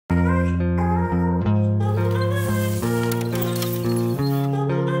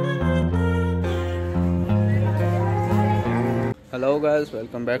Hello guys,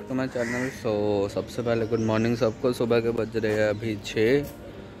 welcome back to my channel. सबसे पहले good morning सबको। सुबह के बज रहे हैं अभी 6।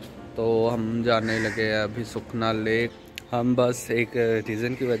 तो हम जाने लगे हैं अभी सुखना लेक। हम बस एक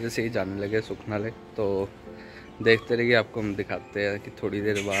रीज़न की वजह से ही जाने लगे सुखना लेक। तो देखते रहिए, आपको हम दिखाते हैं कि थोड़ी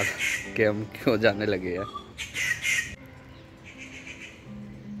देर बाद कि हम क्यों जाने लगे हैं।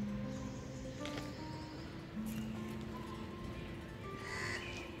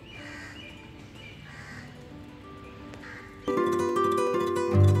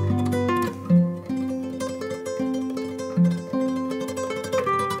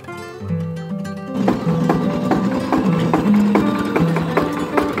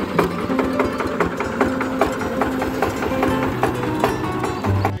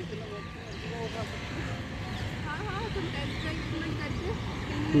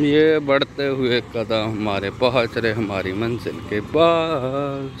 ये बढ़ते हुए कदम हमारे पहुंच रहे हमारी मंजिल के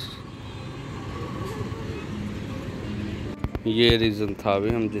पास। ये रीज़न था भी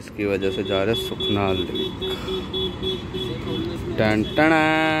हम जिसकी वजह से जा रहे सुखना लेक। Ton ton.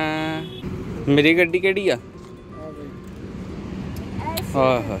 मेरी गड्डी केड़ी आ?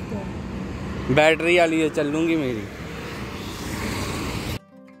 हाँ, बैटरी वाली है, चलूंगी मेरी।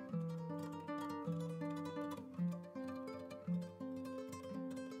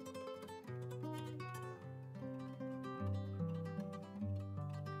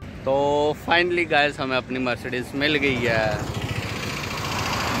 तो फाइनली गाइस हमें अपनी मर्सिडीज मिल गई है।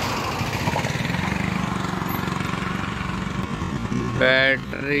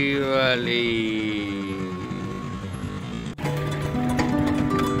 बैटरी वाली।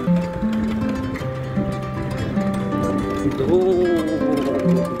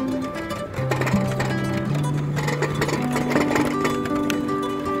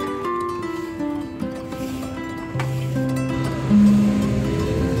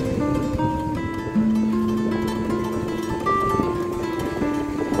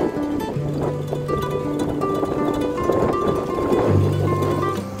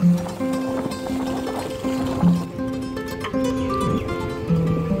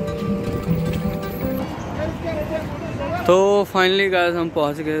 तो फाइनली गाइस हम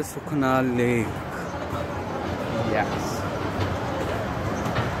पहुंच गए सुखना lake. Yes.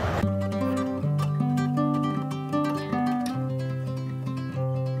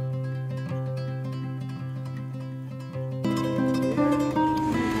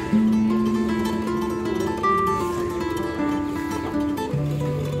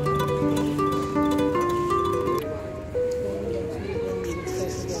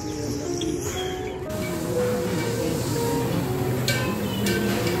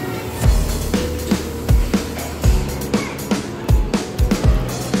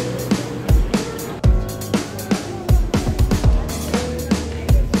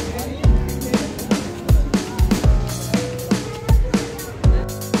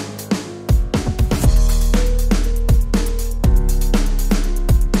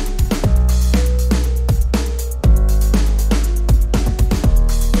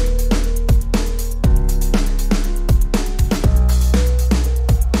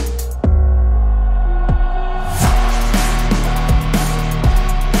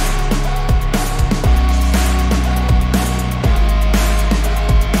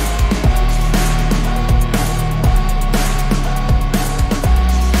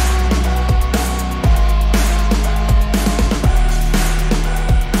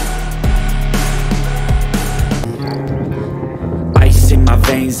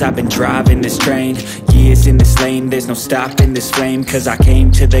 I've been driving this train, years in this lane, there's no stopping this flame. Cause I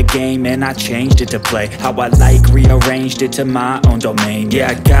came to the game and I changed it to play how I like, rearranged it to my own domain.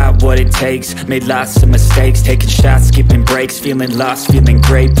 Yeah, I got what it takes, made lots of mistakes, taking shots, skipping breaks, feeling lost, feeling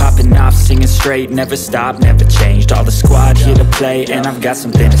great, popping off, singing straight, never stopped, never changed. All the squad here to play and I've got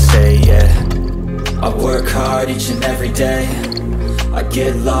something to say, yeah. I work hard each and every day, I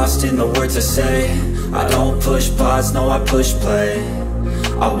get lost in the words I say, I don't push pause, no I push play,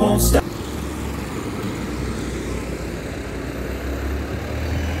 I won't stop.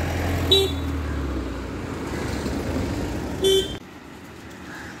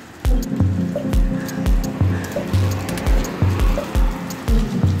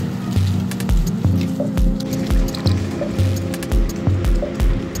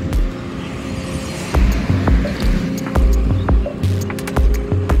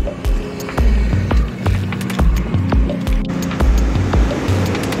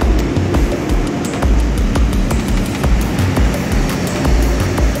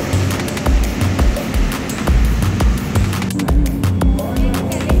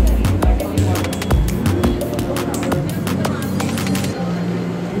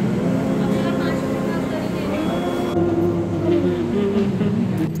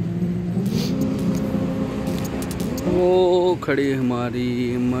 खड़ी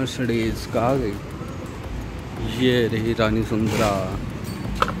हमारी Mercedes. कहाँ गई? ये रही रानी सुंदरा।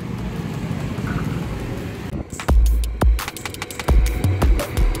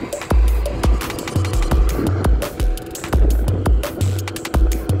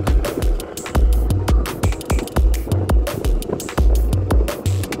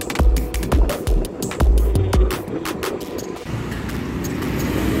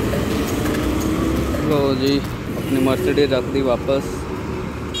 तो जी अपनी Mercedes रख दी वापस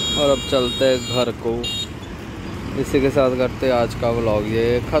और अब चलते हैं घर को। इसी के साथ करते हैं आज का व्लॉग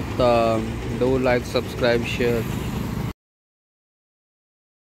ये ख़त्म। Do like, subscribe, share.